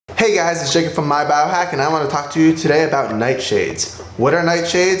Hey guys, it's Jacob from My Biohack, and I want to talk to you today about nightshades. What are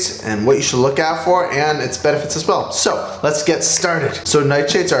nightshades and what you should look out for, and its benefits as well. So let's get started. So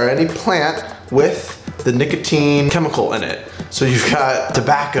nightshades are any plant with the nicotine chemical in it. So you've got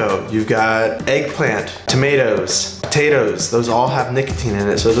tobacco, you've got eggplant, tomatoes, potatoes, those all have nicotine in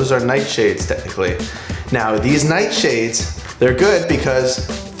it. So those are nightshades technically. Now these nightshades, they're good because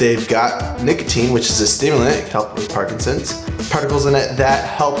they've got nicotine, which is a stimulant, it can help with Parkinson's. Particles in it that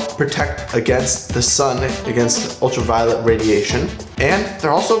help protect against the sun, against ultraviolet radiation. And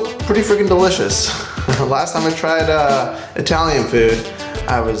they're also pretty freaking delicious. Last time I tried Italian food,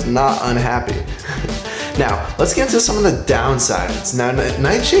 I was not unhappy. Now, let's get into some of the downsides. Now,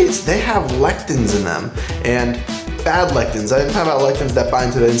 nightshades, they have lectins in them, and bad lectins. I'm talking about lectins that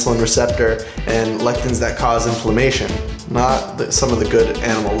bind to the insulin receptor and lectins that cause inflammation, not some of the good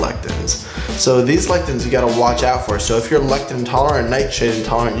animal lectins. So these lectins you gotta watch out for. So if you're lectin intolerant, nightshade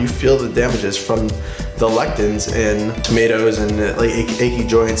intolerant, you feel the damages from the lectins in tomatoes and like achy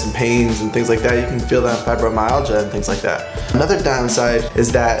joints and pains and things like that. You can feel that fibromyalgia and things like that. Another downside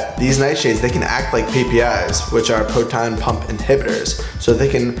is that these nightshades, they can act like PPIs, which are proton pump inhibitors. So they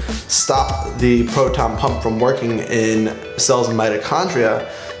can stop the proton pump from working in cells and mitochondria.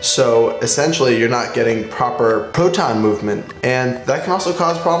 So essentially you're not getting proper proton movement, and that can also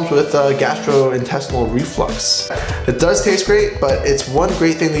cause problems with gastrointestinal reflux. It does taste great, but it's one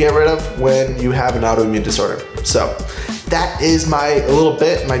great thing to get rid of when you have an autoimmune disorder. So that is my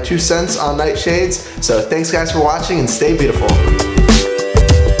 2 cents on nightshades. So thanks guys for watching, and stay beautiful.